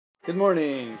Good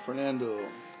morning, Fernando.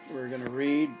 We're going to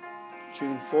read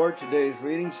June 4, today's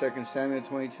reading, 2 Samuel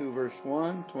 22, verse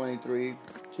 1, 23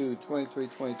 to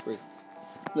 23:23.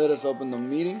 Let us open the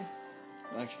meeting,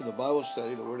 actually the Bible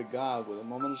study, the Word of God, with a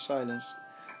moment of silence,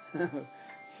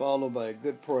 followed by a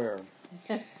good prayer.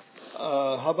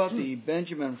 How about the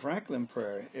Benjamin Franklin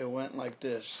prayer? It went like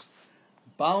this.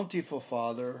 Bountiful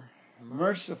Father,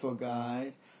 merciful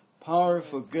God,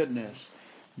 powerful goodness,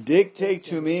 dictate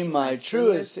to me my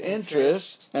truest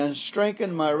interests and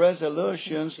strengthen my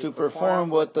resolutions to perform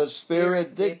what the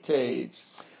Spirit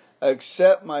dictates.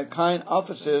 Accept my kind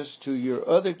offices to your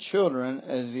other children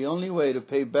as the only way to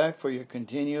pay back for your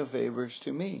continual favors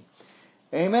to me.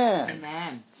 Amen.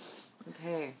 Amen.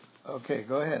 Okay,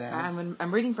 go ahead, Anne.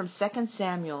 I'm reading from 2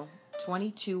 Samuel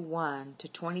 22:1 to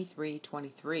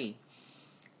 23:23.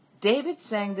 David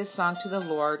sang this song to the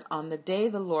Lord on the day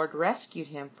the Lord rescued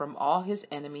him from all his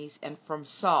enemies and from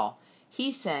Saul.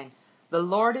 He sang, "The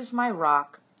Lord is my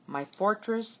rock, my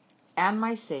fortress, and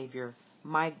my Savior.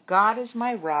 My God is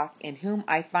my rock, in whom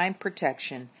I find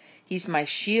protection. He's my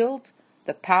shield,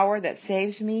 the power that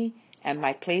saves me, and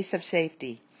my place of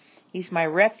safety. He's my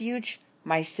refuge,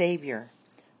 my Savior,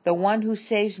 the one who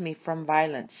saves me from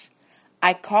violence.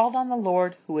 I called on the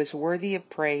Lord, who is worthy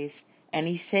of praise, and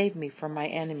he saved me from my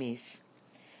enemies.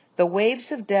 The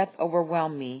waves of death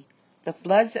overwhelmed me. The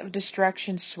floods of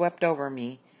destruction swept over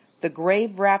me. The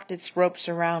grave wrapped its ropes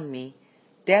around me.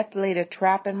 Death laid a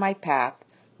trap in my path.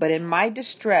 But in my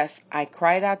distress I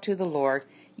cried out to the Lord.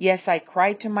 Yes, I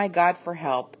cried to my God for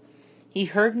help. He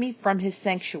heard me from his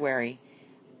sanctuary.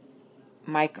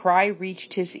 My cry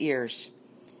reached his ears.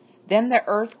 Then the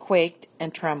earth quaked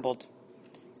and trembled.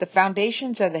 The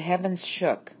foundations of the heavens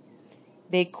shook.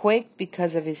 They quaked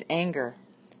because of his anger.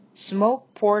 Smoke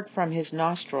poured from his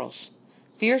nostrils.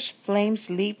 Fierce flames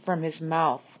leaped from his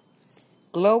mouth.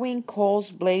 Glowing coals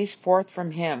blazed forth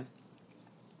from him.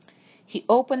 He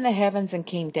opened the heavens and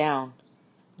came down.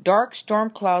 Dark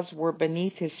storm clouds were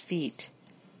beneath his feet.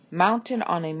 Mounted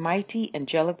on a mighty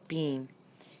angelic being,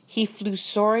 he flew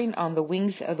soaring on the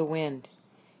wings of the wind.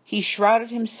 He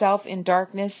shrouded himself in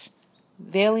darkness,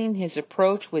 veiling his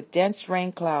approach with dense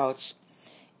rain clouds.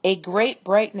 A great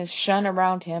brightness shone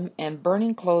around him, and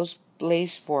burning coals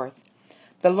blazed forth.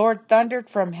 The Lord thundered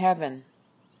from heaven.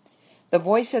 The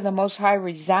voice of the Most High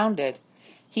resounded.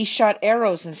 He shot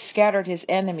arrows and scattered his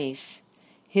enemies.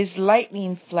 His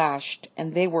lightning flashed,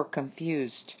 and they were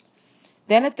confused.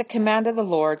 Then at the command of the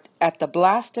Lord, at the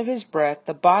blast of his breath,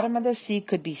 the bottom of the sea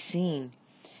could be seen,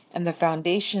 and the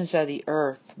foundations of the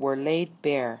earth were laid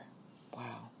bare.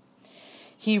 Wow.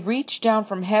 He reached down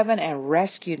from heaven and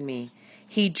rescued me.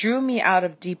 He drew me out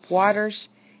of deep waters.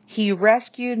 He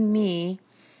rescued me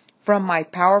from my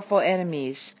powerful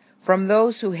enemies, from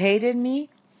those who hated me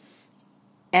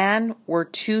and were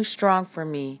too strong for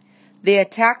me. They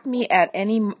attacked me at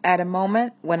a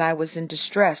moment when I was in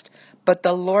distress, but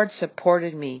the Lord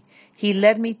supported me. He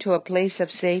led me to a place of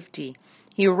safety.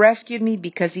 He rescued me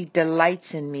because he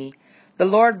delights in me. The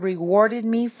Lord rewarded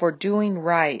me for doing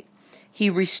right. He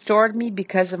restored me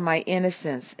because of my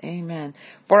innocence. Amen.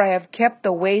 For I have kept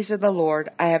the ways of the Lord.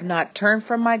 I have not turned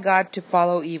from my God to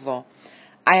follow evil.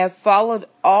 I have followed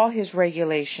all his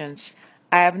regulations.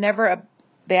 I have never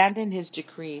abandoned his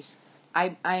decrees.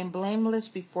 I am blameless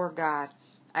before God.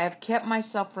 I have kept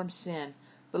myself from sin.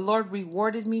 The Lord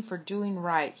rewarded me for doing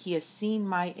right. He has seen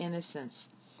my innocence.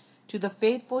 To the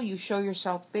faithful you show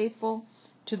yourself faithful.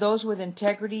 To those with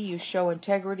integrity you show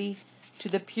integrity. To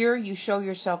the pure you show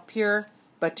yourself pure,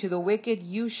 but to the wicked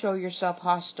you show yourself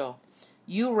hostile.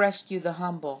 You rescue the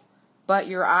humble, but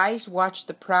your eyes watch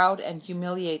the proud and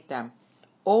humiliate them.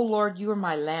 O Lord, you are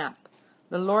my lamp.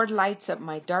 The Lord lights up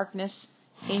my darkness.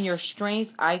 In your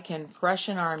strength I can crush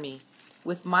an army.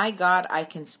 With my God I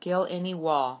can scale any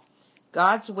wall.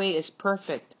 God's way is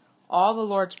perfect. All the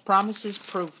Lord's promises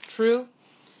prove true.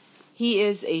 He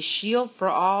is a shield for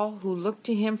all who look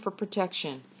to him for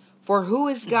protection. For who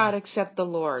is God except the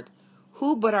Lord?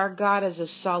 Who but our God is a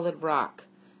solid rock?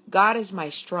 God is my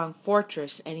strong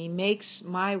fortress, and he makes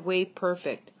my way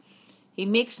perfect. He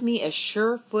makes me as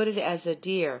sure-footed as a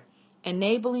deer,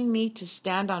 enabling me to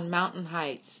stand on mountain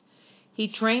heights. He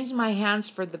trains my hands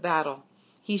for the battle.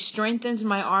 He strengthens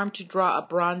my arm to draw a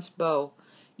bronze bow.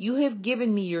 You have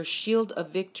given me your shield of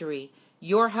victory.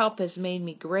 Your help has made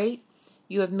me great.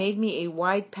 You have made me a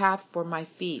wide path for my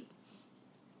feet.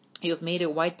 You have made a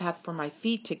wide path for my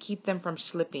feet to keep them from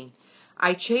slipping.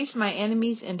 I chased my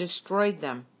enemies and destroyed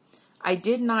them. I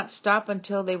did not stop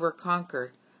until they were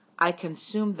conquered. I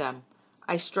consumed them.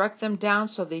 I struck them down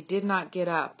so they did not get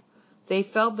up. They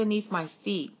fell beneath my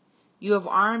feet. You have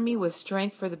armed me with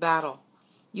strength for the battle.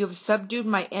 You have subdued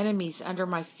my enemies under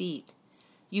my feet.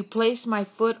 You placed my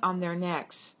foot on their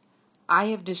necks. I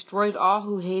have destroyed all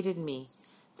who hated me.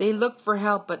 They looked for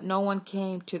help, but no one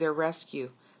came to their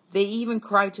rescue. They even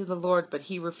cried to the Lord, but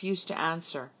he refused to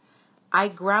answer. I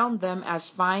ground them as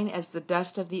fine as the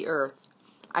dust of the earth.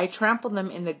 I trampled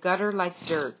them in the gutter like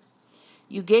dirt.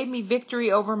 You gave me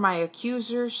victory over my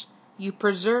accusers. You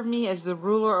preserved me as the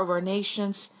ruler over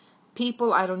nations.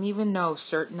 People I don't even know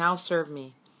now serve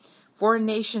me. Foreign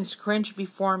nations cringe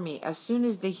before me. As soon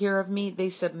as they hear of me, they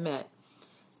submit.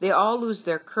 They all lose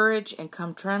their courage and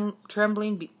come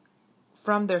trembling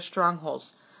from their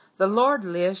strongholds. The Lord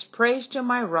lives. Praise to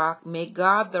my rock. May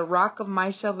God, the rock of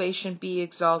my salvation, be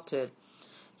exalted.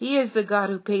 He is the God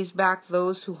who pays back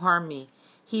those who harm me.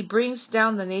 He brings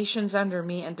down the nations under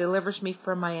me and delivers me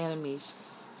from my enemies.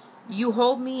 You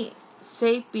hold me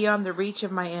safe beyond the reach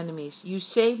of my enemies. You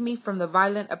save me from the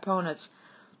violent opponents.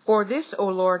 For this, O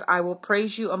Lord, I will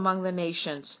praise you among the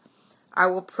nations. I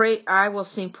will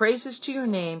sing praises to your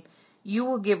name. You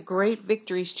will give great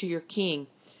victories to your king.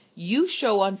 You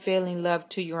show unfailing love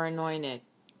to your anointed,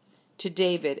 to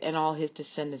David and all his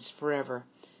descendants forever.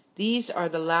 These are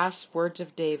the last words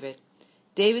of David.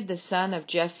 David the son of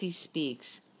Jesse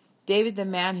speaks. David the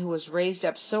man who was raised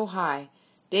up so high.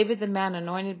 David the man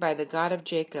anointed by the God of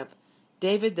Jacob.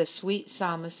 David the sweet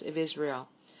psalmist of Israel.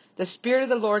 The Spirit of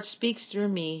the Lord speaks through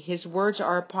me. His words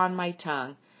are upon my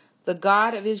tongue. The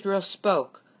God of Israel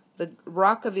spoke. The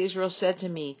Rock of Israel said to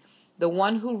me, the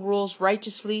one who rules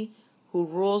righteously, who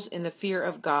rules in the fear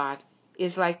of God,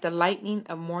 is like the lightning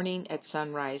of morning at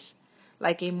sunrise,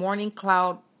 like a morning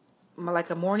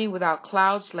without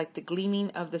clouds, like the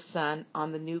gleaming of the sun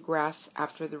on the new grass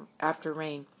after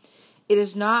rain. It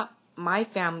is not my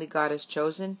family God has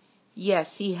chosen.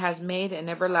 Yes, he has made an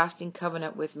everlasting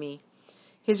covenant with me.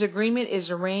 His agreement is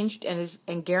arranged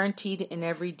and guaranteed in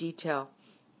every detail.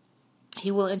 He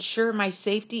will ensure my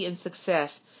safety and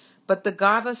success, but the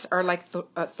godless are like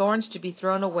thorns to be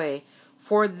thrown away,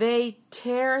 for they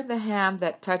tear the hand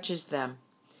that touches them.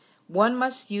 One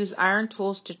must use iron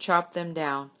tools to chop them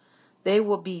down. They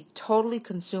will be totally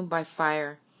consumed by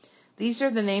fire. These are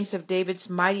the names of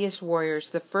David's mightiest warriors.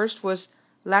 The first was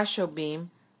Lashobeam,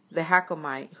 the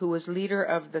Hakomite, who was leader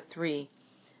of the three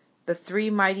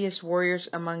mightiest warriors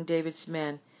among David's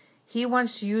men. He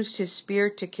once used his spear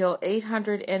to kill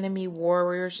 800 enemy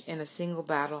warriors in a single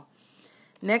battle.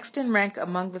 Next in rank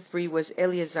among the three was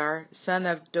Eleazar, son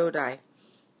of Dodai,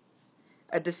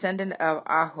 a descendant of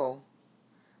Aho.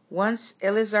 Once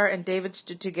Eleazar and David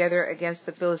stood together against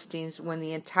the Philistines when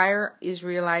the entire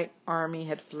Israelite army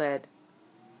had fled.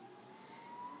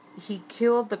 He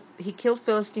killed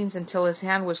Philistines until his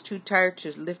hand was too tired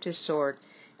to lift his sword,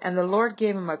 and the Lord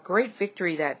gave him a great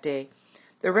victory that day.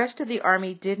 The rest of the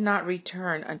army did not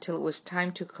return until it was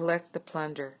time to collect the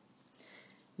plunder.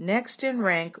 Next in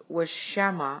rank was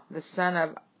Shammah, the son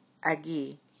of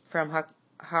Agi, from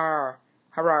Harar.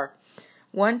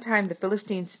 One time the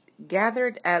Philistines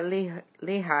gathered at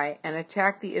Lehi and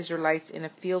attacked the Israelites in a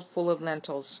field full of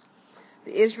lentils.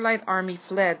 The Israelite army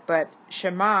fled, but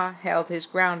Shammah held his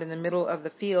ground in the middle of the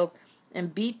field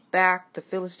and beat back the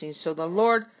Philistines, so the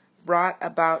Lord brought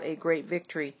about a great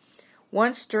victory.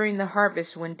 Once during the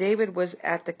harvest, when David was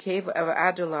at the cave of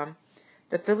Adullam,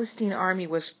 the Philistine army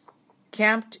was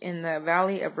camped in the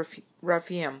valley of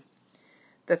Rephaim.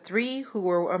 The three who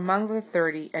were among the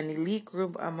 30, an elite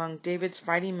group among David's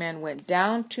fighting men, went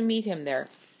down to meet him there.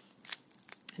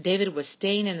 David was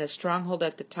staying in the stronghold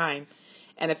at the time,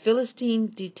 and a Philistine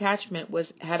detachment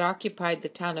had occupied the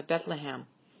town of Bethlehem.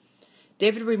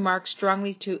 David remarked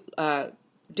longingly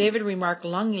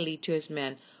to his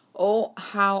men, "Oh,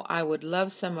 how I would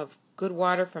love some of good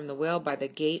water from the well by the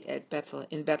gate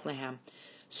in Bethlehem."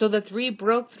 So the three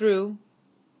broke through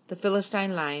the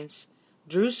Philistine lines,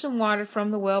 drew some water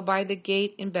from the well by the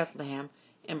gate in Bethlehem,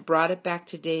 and brought it back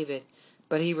to David.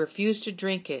 But he refused to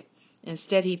drink it.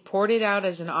 Instead, he poured it out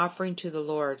as an offering to the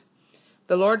Lord.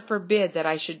 "The Lord forbid that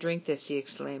I should drink this," he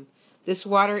exclaimed. "This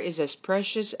water is as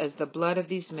precious as the blood of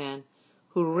these men,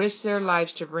 who risked their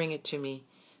lives to bring it to me."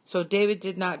 So David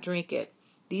did not drink it.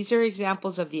 These are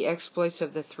examples of the exploits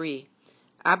of the three.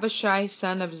 Abishai,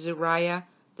 son of Zeruiah,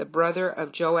 the brother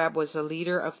of Joab, was a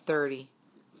leader of 30.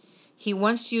 He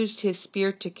once used his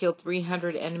spear to kill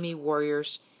 300 enemy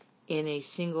warriors in a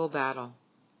single battle.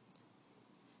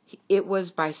 It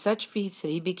was by such feats that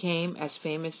he became as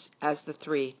famous as the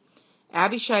three.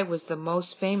 Abishai was the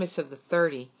most famous of the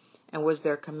 30 and was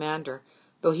their commander,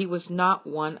 though he was not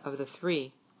one of the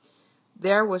three.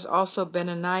 There was also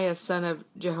Benaiah, son of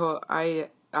Jehoiada,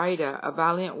 a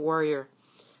valiant warrior.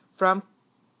 From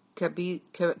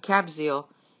Kabzeel,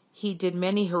 he did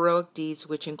many heroic deeds,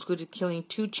 which included killing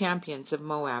 2 champions of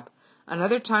Moab.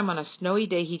 Another time, on a snowy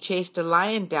day, he chased a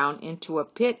lion down into a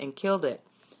pit and killed it.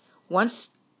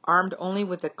 Once, armed only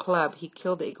with a club, he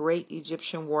killed a great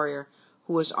Egyptian warrior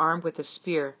who was armed with a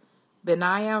spear.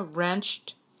 Benaiah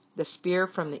wrenched the spear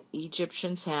from the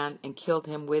Egyptian's hand and killed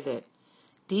him with it.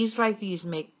 Deeds like these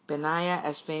make Benaiah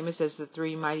as famous as the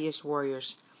 3 mightiest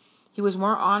warriors. He was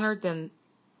more honored than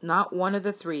not one of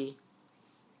the 3.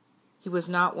 He was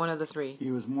not one of the 3. He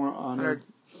was more honored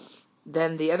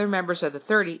than the other members of the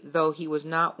 30, though he was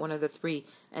not one of the 3.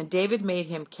 And David made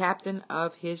him captain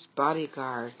of his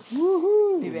bodyguard.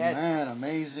 Woohoo! Man,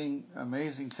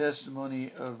 amazing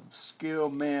testimony of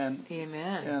skilled men.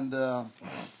 Amen.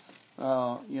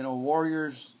 And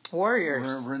warriors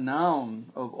were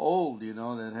renowned of old,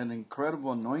 that had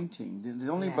incredible anointing.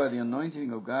 Only by the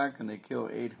anointing of God can they kill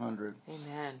 800.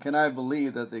 Amen. Can I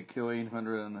believe that they kill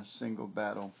 800 in a single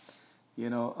battle?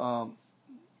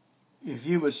 If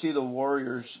you would see the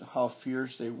warriors, how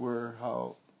fierce they were,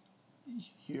 how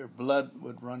your blood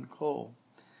would run cold.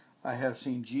 I have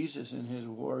seen Jesus in his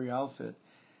warrior outfit,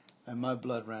 and my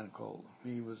blood ran cold.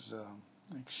 He was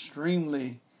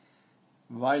extremely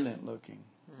violent looking,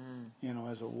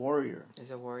 as a warrior.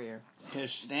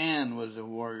 His stand was a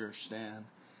warrior stand.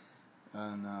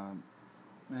 And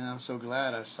I'm so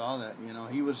glad I saw that.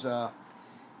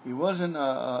 He wasn't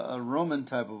a Roman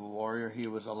type of a warrior. He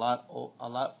was a lot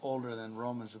older than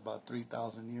Romans, about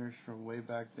 3,000 years from way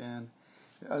back then.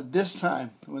 This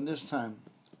time,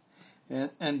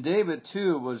 and David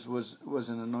too was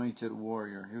an anointed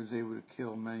warrior. He was able to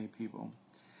kill many people.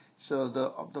 So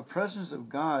the presence of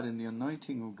God and the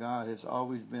anointing of God has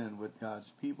always been with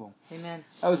God's people. Amen.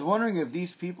 I was wondering if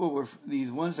these people were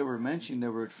these ones that were mentioned. They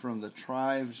were from the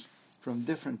tribes, from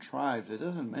different tribes. It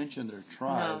doesn't mention their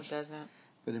tribes. No, it doesn't.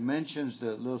 But it mentions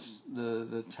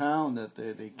the town that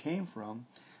they came from,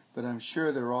 but I'm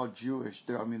sure they're all Jewish.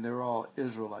 They're all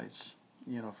Israelites,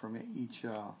 from each.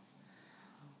 I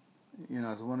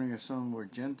was wondering if some were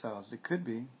Gentiles. It could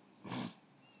be.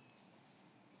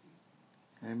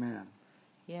 Amen.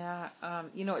 Yeah,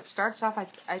 it starts off.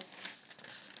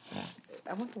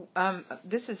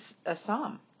 This is a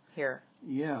psalm here.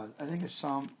 Yeah, I think it's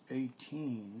Psalm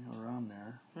 18 around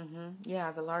there. Mm-hmm.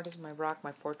 Yeah, the Lord is my rock,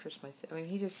 my fortress,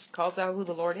 he just calls out who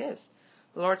the Lord is.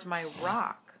 The Lord's my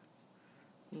rock.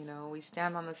 We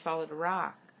stand on the solid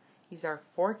rock. He's our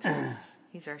fortress.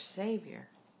 He's our Savior.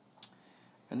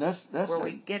 And that's where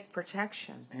we get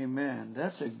protection. Amen.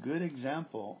 That's a good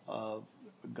example of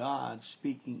God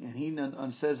speaking, and he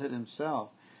says it himself.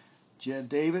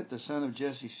 David, the son of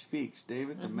Jesse, speaks.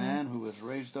 David, the man who was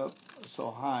raised up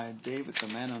so high. David, the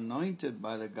man anointed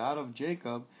by the God of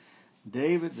Jacob.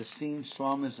 David, the seen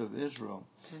psalmist of Israel.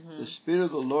 The Spirit of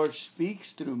the Lord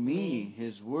speaks through me.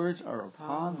 His words are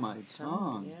upon my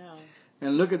tongue. Yeah.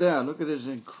 And look at that. Look at this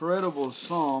incredible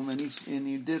psalm. And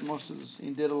he did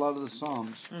he did a lot of the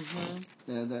psalms.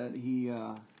 That he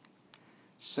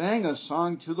sang a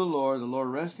song to the Lord. The Lord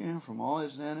rescued him from all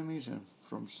his enemies, and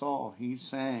from Saul he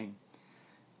sang.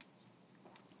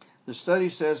 The study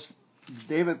says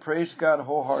David praised God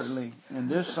wholeheartedly. In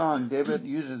this song, David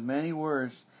uses many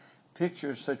words,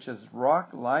 pictures such as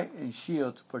rock, light, and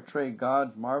shield to portray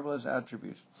God's marvelous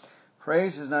attributes.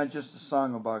 Praise is not just a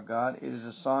song about God, it is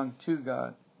a song to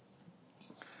God.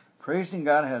 Praising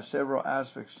God has several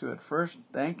aspects to it. First,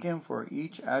 thank Him for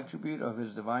each attribute of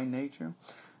His divine nature.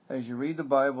 As you read the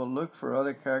Bible, look for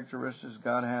other characteristics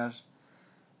God has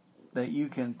that you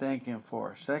can thank Him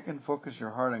for. Second, focus your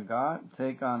heart on God.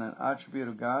 Take on an attribute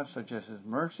of God, such as His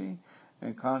mercy,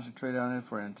 and concentrate on it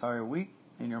for an entire week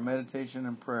in your meditation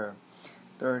and prayer.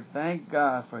 Third, thank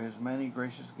God for His many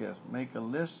gracious gifts. Make a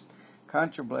list,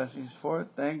 count your blessings for it.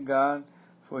 Thank God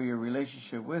for your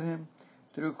relationship with Him.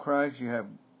 Through Christ, you have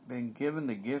been given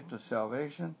the gift of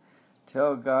salvation.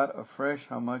 Tell God afresh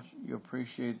how much you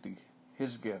appreciate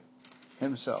His gift,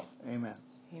 Himself. Amen.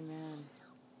 Amen.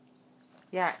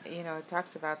 Yeah, it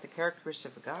talks about the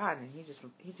characteristics of God, and he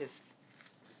just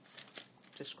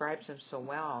describes Him so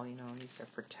well. He's our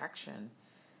protection.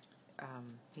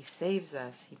 He saves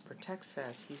us. He protects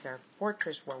us. He's our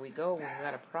fortress where we go when we've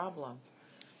got a problem.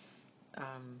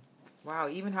 Wow,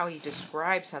 even how He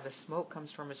describes how the smoke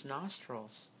comes from His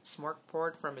nostrils. Smoke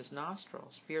poured from His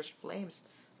nostrils. Fierce flames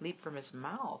leap from His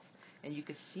mouth. And you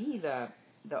could see the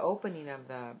opening of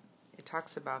it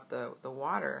talks about the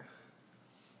water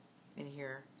in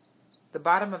here. The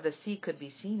bottom of the sea could be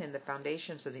seen, and the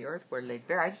foundations of the earth were laid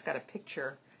bare. I just got a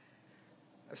picture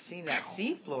of seeing that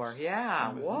seafloor.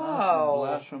 Yeah. Whoa.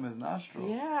 Blast from His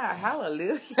nostrils. Yeah.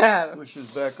 Hallelujah.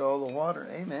 Pushes back all the water.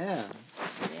 Amen.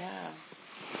 Yeah.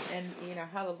 and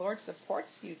how the Lord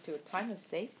supports you to a time of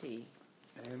safety.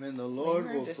 Amen. The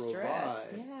Lord will distress.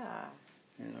 provide. Yeah.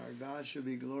 And our God should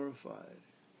be glorified.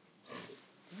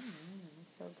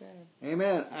 That's so good.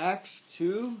 Amen. Acts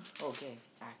 2. Okay.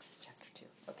 Acts chapter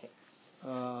 2.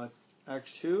 Okay.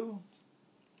 Acts 2,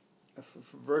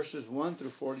 verses 1 through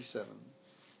 47.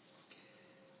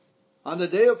 On the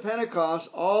day of Pentecost,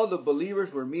 all the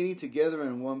believers were meeting together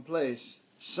in one place.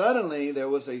 Suddenly there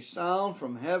was a sound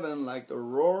from heaven like the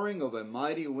roaring of a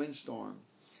mighty windstorm,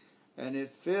 and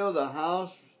it filled the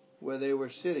house where they were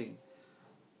sitting.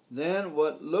 Then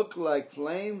what looked like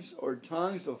flames or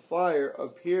tongues of fire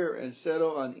appeared and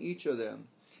settled on each of them.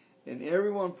 And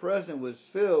everyone present was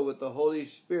filled with the Holy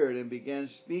Spirit and began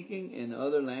speaking in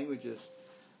other languages,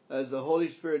 as the Holy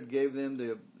Spirit gave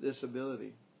them this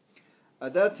ability.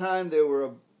 At that time there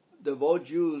were devout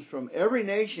Jews from every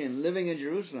nation living in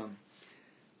Jerusalem.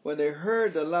 When they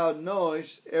heard the loud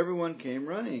noise, everyone came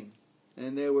running,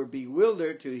 and they were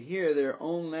bewildered to hear their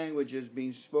own languages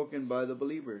being spoken by the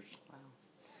believers. Wow.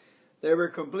 They were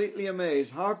completely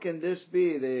amazed. "How can this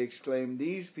be?" they exclaimed.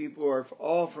 "These people are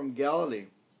all from Galilee,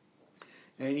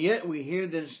 and yet we hear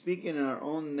them speaking in our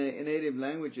own native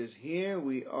languages. Here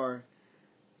we are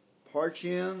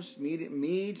Parthians,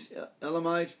 Medes,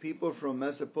 Elamites, people from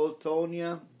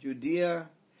Mesopotamia, Judea,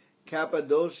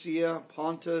 Cappadocia,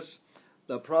 Pontus,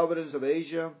 the province of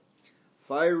Asia,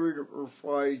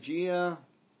 Phrygia,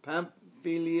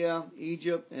 Pamphylia,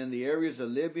 Egypt, and the areas of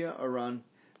Libya around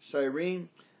Cyrene,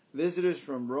 visitors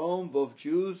from Rome, both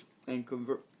Jews and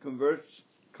converts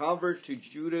to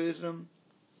Judaism,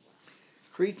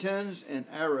 Cretans and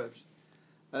Arabs,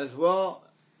 as well.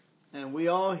 And we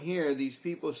all hear these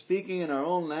people speaking in our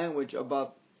own language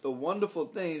about the wonderful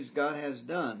things God has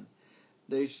done."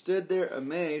 They stood there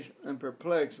amazed and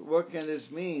perplexed. "What can this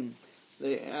mean?"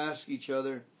 they asked each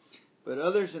other. But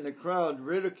others in the crowd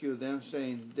ridiculed them,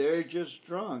 saying, "They're just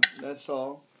drunk, that's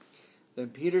all." Then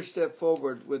Peter stepped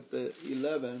forward with the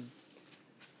 11,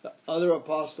 the other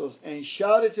apostles, and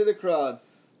shouted to the crowd,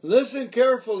 "Listen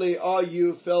carefully, all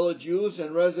you fellow Jews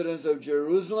and residents of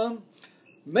Jerusalem.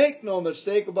 Make no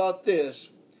mistake about this.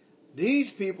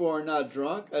 These people are not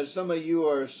drunk, as some of you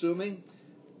are assuming.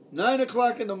 9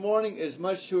 o'clock in the morning is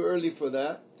much too early for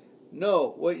that. No,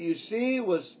 what you see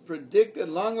was predicted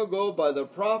long ago by the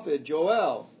prophet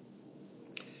Joel.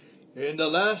 In the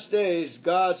last days,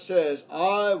 God says,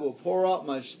 I will pour out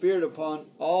my spirit upon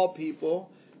all people.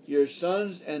 Your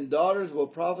sons and daughters will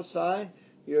prophesy.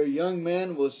 Your young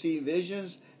men will see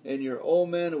visions, and your old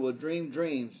men will dream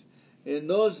dreams. In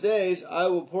those days, I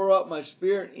will pour out my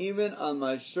spirit even on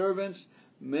my servants,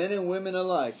 men and women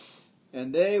alike,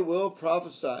 and they will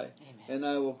prophesy. Amen. And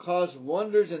I will cause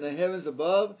wonders in the heavens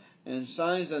above and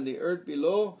signs on the earth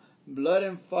below, blood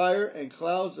and fire and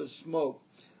clouds of smoke.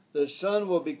 The sun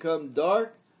will become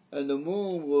dark and the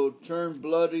moon will turn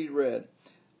bloody red.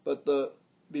 But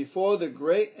before the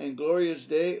great and glorious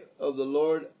day of the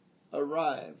Lord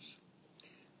arrives.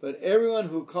 But everyone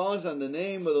who calls on the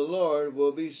name of the Lord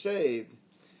will be saved.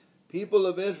 People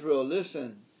of Israel,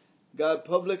 listen. God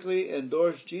publicly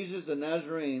endorsed Jesus the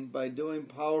Nazarene by doing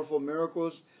powerful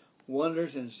miracles,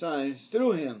 wonders, and signs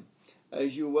through him,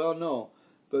 as you well know.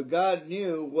 But God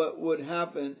knew what would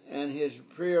happen, and his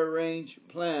prearranged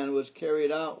plan was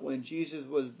carried out when Jesus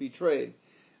was betrayed.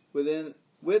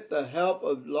 With the help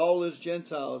of lawless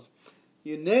Gentiles,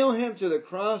 you nail him to the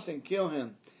cross and kill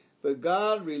him. But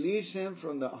God released him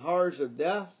from the horrors of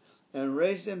death and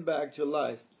raised him back to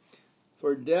life.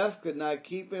 For death could not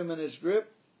keep him in its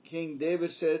grip. King David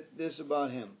said this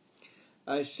about him.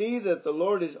 I see that the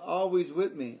Lord is always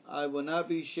with me. I will not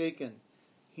be shaken.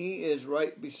 He is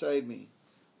right beside me.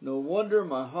 No wonder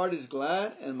my heart is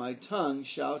glad and my tongue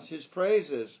shouts his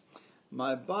praises.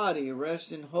 My body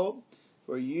rests in hope,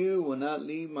 for you will not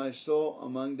leave my soul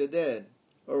among the dead,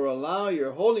 or allow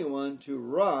your Holy One to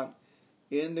rot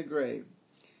in the grave.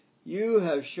 You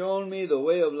have shown me the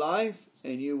way of life,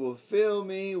 and you will fill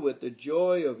me with the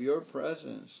joy of your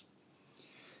presence.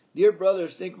 Dear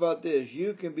brothers, think about this.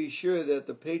 You can be sure that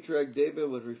the patriarch David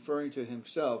was referring to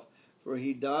himself, for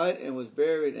he died and was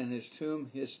buried, and his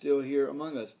tomb is still here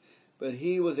among us. But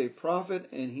he was a prophet,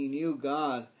 and he knew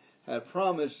God had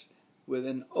promised with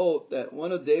an oath that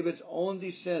one of David's own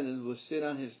descendants would sit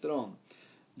on his throne.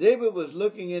 David was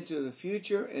looking into the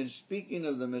future and speaking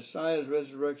of the Messiah's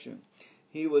resurrection.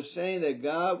 He was saying that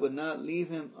God would not leave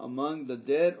him among the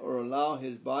dead or allow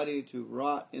his body to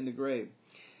rot in the grave.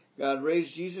 God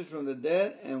raised Jesus from the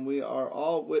dead, and we are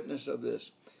all witness of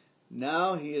this.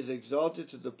 Now he is exalted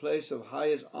to the place of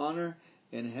highest honor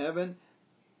in heaven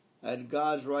at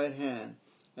God's right hand,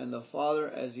 and the Father,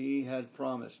 as he had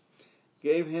promised,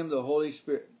 gave him the Holy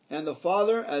Spirit. And the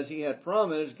Father, as he had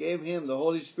promised, gave him the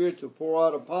Holy Spirit to pour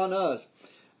out upon us.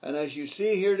 And as you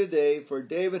see here today, for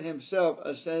David himself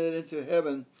ascended into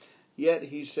heaven, yet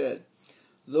he said,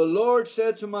 The Lord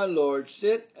said to my Lord,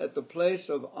 Sit at the place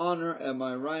of honor at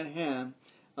my right hand,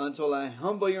 until I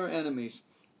humble your enemies,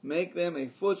 make them a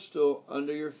footstool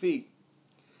under your feet.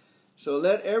 So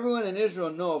let everyone in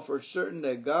Israel know for certain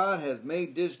that God has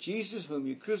made this Jesus whom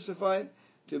you crucified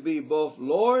to be both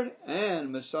Lord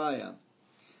and Messiah.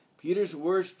 Peter's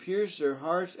words pierced their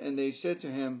hearts, and they said to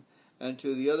him and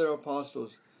to the other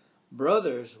apostles,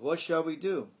 Brothers, what shall we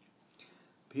do?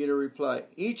 Peter replied,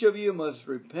 Each of you must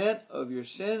repent of your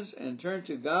sins and turn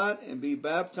to God and be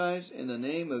baptized in the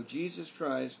name of Jesus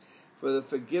Christ for the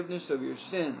forgiveness of your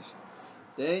sins.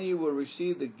 Then you will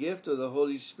receive the gift of the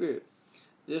Holy Spirit.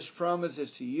 This promise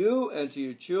is to you and to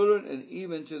your children and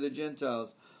even to the Gentiles,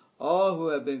 all who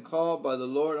have been called by the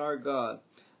Lord our God.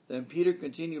 Then Peter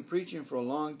continued preaching for a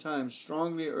long time,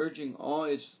 strongly urging all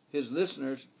his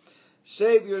listeners,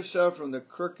 Save yourself from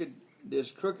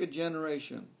this crooked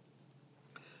generation.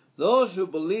 Those who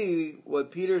believed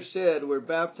what Peter said were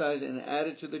baptized and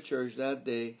added to the church that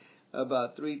day,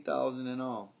 about 3,000 in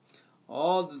all.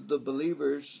 All the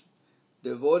believers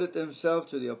devoted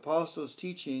themselves to the apostles'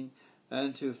 teaching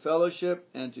and to fellowship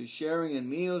and to sharing in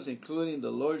meals, including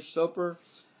the Lord's Supper,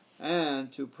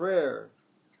 and to prayer.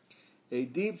 A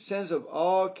deep sense of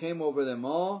awe came over them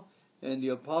all, and the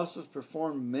apostles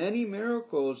performed many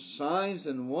miracles, signs,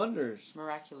 and wonders.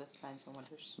 Miraculous signs and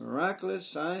wonders. Miraculous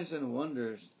signs and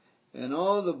wonders. And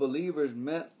all the believers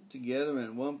met together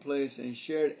in one place and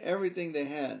shared everything they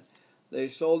had. They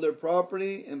sold their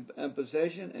property and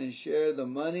possession and shared the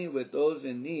money with those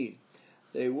in need.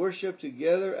 They worshiped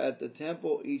together at the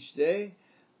temple each day,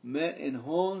 met in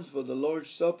homes for the Lord's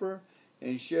Supper,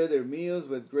 and shared their meals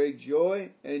with great joy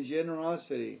and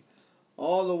generosity,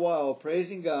 all the while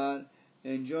praising God,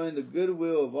 enjoying the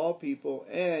goodwill of all people,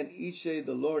 and each day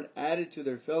the Lord added to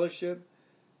their fellowship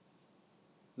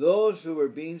those who were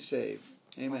being saved.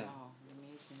 Amen. Wow,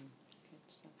 amazing.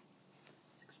 Good stuff.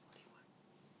 6:41.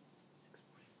 6:41.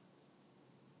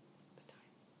 The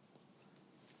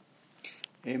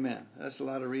time. Amen. That's a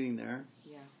lot of reading there.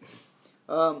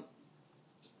 Yeah.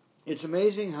 It's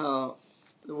amazing how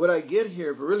what I get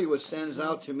here, but really what stands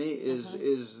out to me is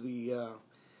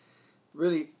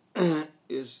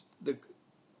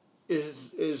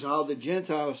how the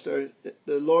Gentiles started.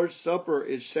 The Lord's Supper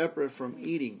is separate from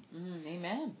eating.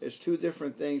 Amen. It's two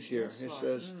different things here. Yes, it Lord.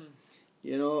 says,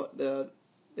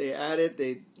 they added,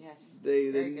 Yes.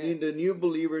 the new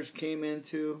believers came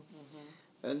into,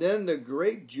 and then the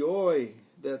great joy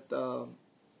that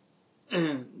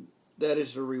that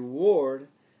is a reward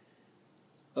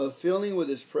of filling with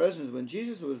His presence. When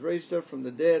Jesus was raised up from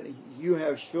the dead, you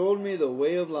have shown me the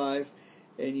way of life,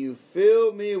 and you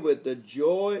fill me with the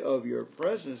joy of your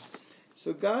presence.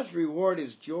 So God's reward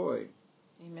is joy.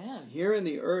 Amen. Here in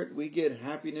the earth, we get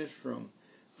happiness from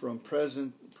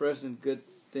present good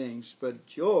things, but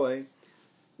joy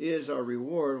is our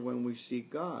reward when we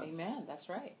seek God. Amen. That's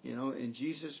right. And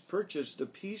Jesus purchased the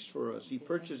peace for us. He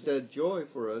purchased that joy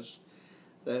for us,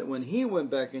 that when He went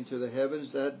back into the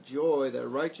heavens, that joy, that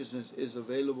righteousness is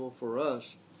available for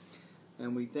us.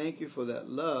 And we thank you for that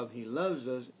love. He loves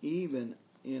us even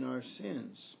in our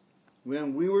sins.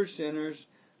 When we were sinners,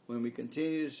 when we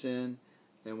continue to sin,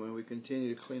 and when we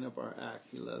continue to clean up our act,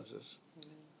 He loves us.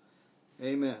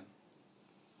 Amen.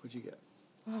 What'd you get?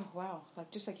 Oh, wow.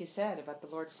 Just like you said about the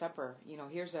Lord's Supper,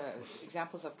 here's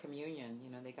examples of communion.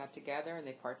 They got together and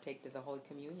they partake of the Holy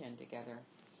Communion together.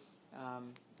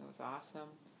 It was awesome.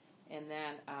 And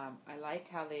then I like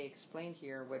how they explained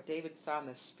here what David saw in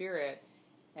the Spirit.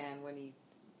 And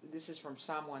this is from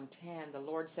Psalm 110, the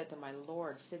Lord said to my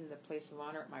Lord, sit in the place of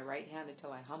honor at my right hand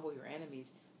until I humble your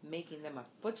enemies, making them a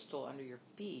footstool under your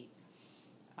feet.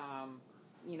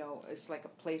 It's like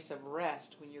a place of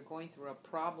rest when you're going through a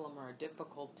problem or a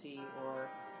difficulty, or,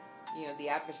 the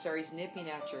adversary's nipping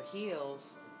at your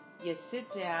heels. You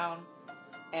sit down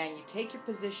and you take your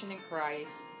position in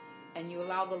Christ, and you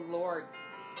allow the Lord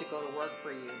to go to work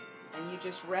for you. And you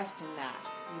just rest in that.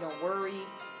 You don't worry.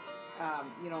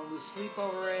 You don't lose sleep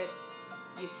over it.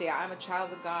 You say, I'm a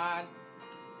child of God.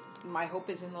 My hope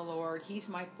is in the Lord. He's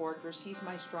my fortress. He's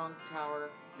my strong tower.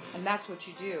 And that's what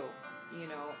you do. You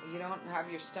don't have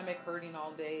your stomach hurting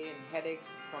all day and headaches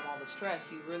from all the stress.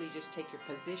 You really just take your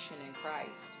position in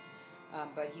Christ.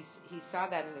 But he saw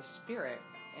that in the Spirit.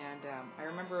 And I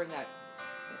remember in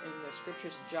the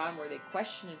scriptures of John where they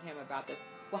questioned him about this.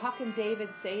 Well, how can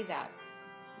David say that?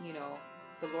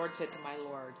 The Lord said to my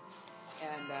Lord.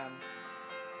 And,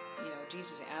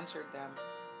 Jesus answered them.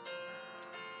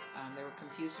 They were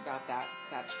confused about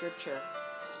that scripture.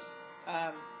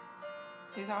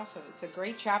 It's awesome. It's a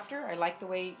great chapter. I like the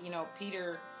way,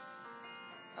 Peter,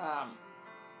 I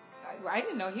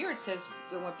didn't know here it says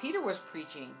when Peter was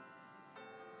preaching,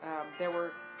 there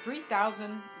were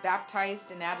 3,000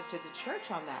 baptized and added to the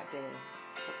church on that day.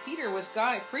 Well, Peter was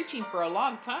preaching for a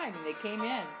long time, and they came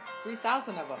in,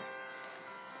 3,000 of them.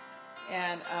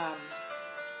 And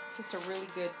it's just a really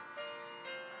good,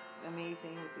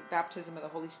 amazing, with the baptism of the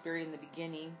Holy Spirit in the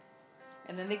beginning.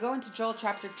 And then they go into Joel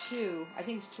chapter 2, I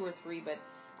think it's 2 or 3, but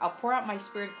I'll pour out my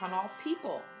Spirit upon all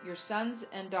people. Your sons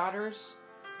and daughters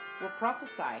will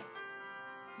prophesy.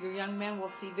 Your young men will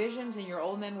see visions, and your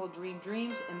old men will dream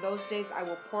dreams. In those days I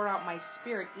will pour out my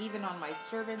Spirit even on my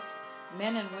servants,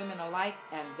 men and women alike,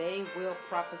 and they will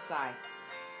prophesy.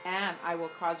 And I will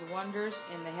cause wonders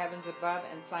in the heavens above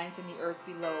and signs in the earth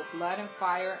below, blood and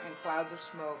fire and clouds of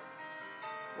smoke.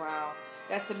 Wow,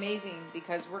 that's amazing,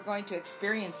 because we're going to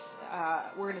experience,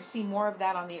 we're going to see more of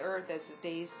that on the earth as the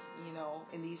days,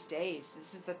 in these days.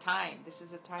 This is the time. This is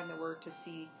the time that we're to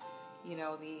see,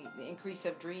 the increase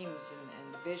of dreams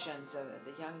and the visions of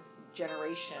the young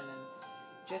generation,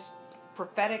 and just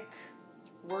prophetic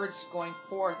words going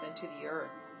forth into the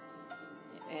earth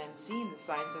and seeing the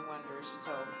signs and wonders.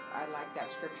 So I like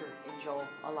that scripture in Joel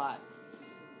a lot.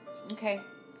 Okay.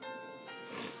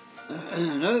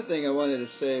 Another thing I wanted to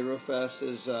say real fast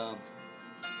is, that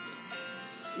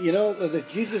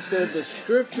Jesus said the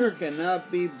scripture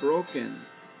cannot be broken.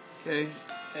 Okay?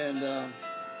 And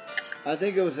I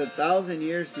think it was 1,000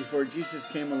 years before Jesus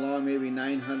came along, maybe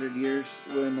 900 years,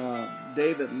 when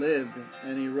David lived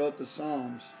and he wrote the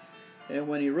Psalms. And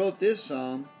when he wrote this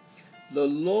psalm, the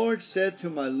Lord said to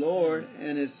my Lord,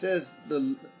 and it says,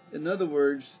 in other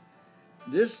words,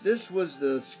 this was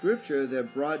the scripture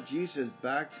that brought Jesus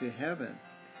back to heaven.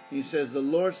 He says, the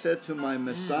Lord said to my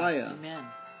Messiah. Amen.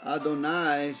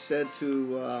 Adonai said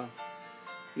to,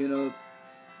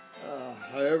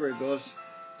 however it goes,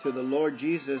 to the Lord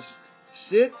Jesus,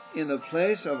 sit in the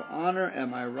place of honor at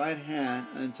my right hand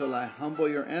until I humble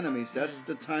your enemies. That's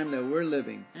the time that we're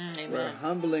living. Amen. We're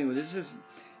humbling. This is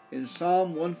in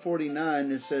Psalm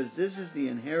 149. It says, this is the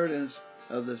inheritance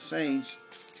of the saints,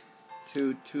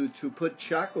 to put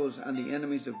shackles on the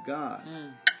enemies of God,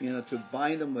 to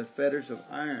bind them with fetters of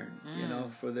iron,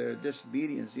 for their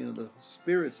disobedience, the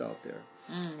spirits out there.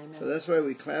 So that's why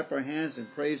we clap our hands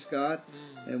and praise God,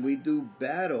 and we do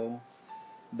battle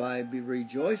by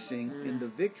rejoicing in the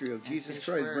victory of Jesus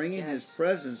Christ, bringing His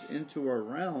presence into our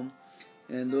realm,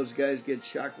 and those guys get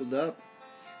shackled up.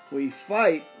 We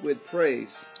fight with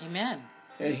praise. Amen.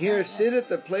 And here, sit at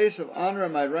the place of honor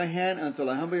on my right hand until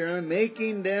I humble your enemy,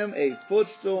 making them a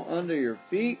footstool under your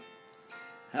feet.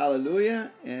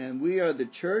 Hallelujah. And we are the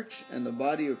church and the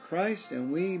body of Christ,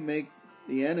 and we make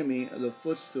the enemy the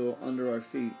footstool under our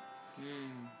feet.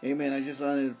 Amen. I just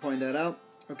wanted to point that out.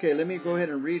 Okay, let me go ahead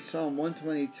and read Psalm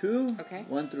 122,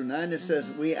 1 through 9. It says,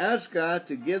 we ask God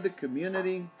to give the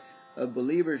community of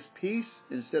believers peace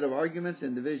instead of arguments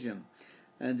and division,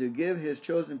 and to give His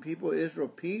chosen people Israel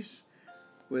peace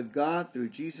with God through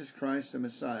Jesus Christ the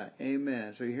Messiah.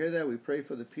 Amen. So you hear that? We pray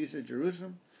for the peace of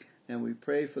Jerusalem, and we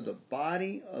pray for the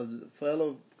body of the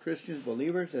fellow Christians,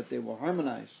 believers, that they will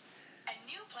harmonize. A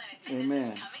new Planet Fitness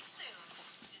Amen. is coming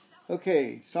soon.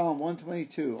 Okay, Psalm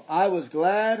 122. I was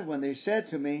glad when they said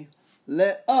to me,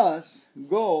 let us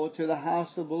go to the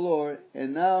house of the Lord.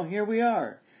 And now here we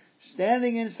are,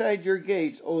 standing inside your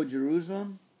gates, O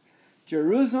Jerusalem.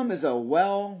 Jerusalem is a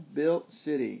well-built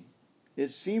city.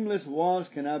 Its seamless walls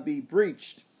cannot be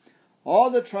breached. All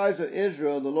the tribes of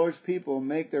Israel, the Lord's people,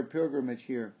 make their pilgrimage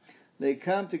here. They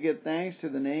come to give thanks to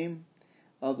the name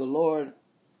of the Lord,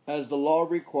 as the law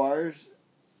requires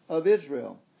of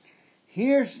Israel.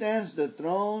 Here stands the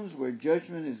thrones where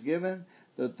judgment is given,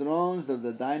 the thrones of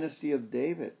the dynasty of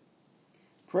David.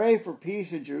 Pray for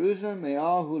peace in Jerusalem. May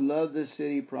all who love this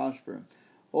city prosper.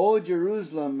 O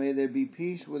Jerusalem, may there be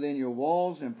peace within your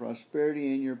walls and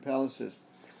prosperity in your palaces.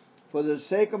 For the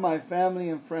sake of my family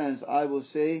and friends, I will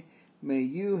say, may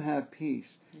you have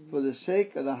peace. For the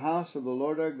sake of the house of the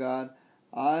Lord our God,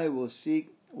 I will seek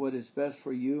what is best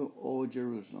for you, O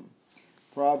Jerusalem.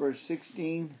 Proverbs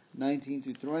 16, 19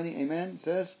 to 20, amen,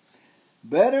 says,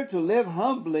 better to live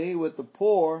humbly with the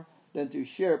poor than to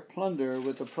share plunder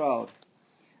with the proud.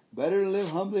 Better to live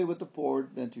humbly with the poor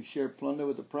than to share plunder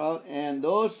with the proud. And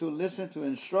those who listen to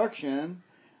instruction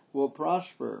will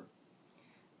prosper.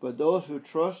 But those who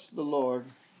trust the Lord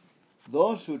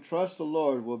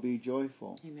will be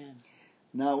joyful. Amen.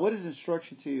 Now, what is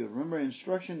instruction to you? Remember,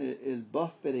 instruction is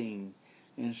buffeting.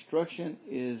 Instruction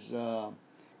is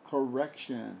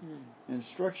correction.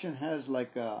 Instruction has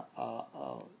like a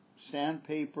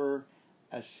sandpaper,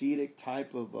 acetic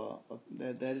type of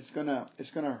that it's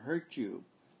gonna hurt you,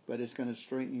 but it's gonna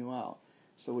straighten you out.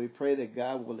 So we pray that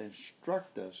God will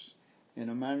instruct us in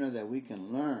a manner that we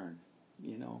can learn.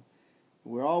 You know,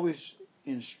 we're always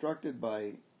instructed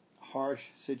by harsh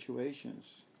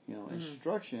situations. You know,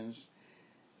 instructions.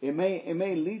 It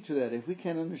may lead to that. If we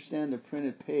can't understand the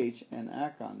printed page and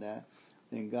act on that,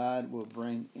 then God will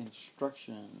bring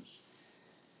instructions.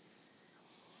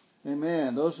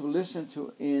 Amen. Those who listen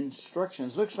to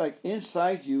instructions. Looks like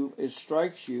inside you, it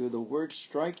strikes you, the word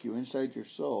strike you inside your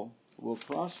soul will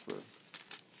prosper.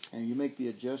 And you make the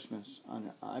adjustments.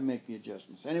 I make the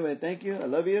adjustments. Anyway, thank you. I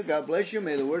love you. God bless you.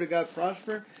 May the word of God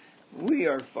prosper. We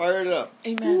are fired up.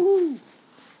 Amen. Woo-hoo.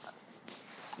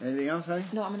 Anything else, honey?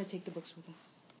 No, I'm going to take the books with us.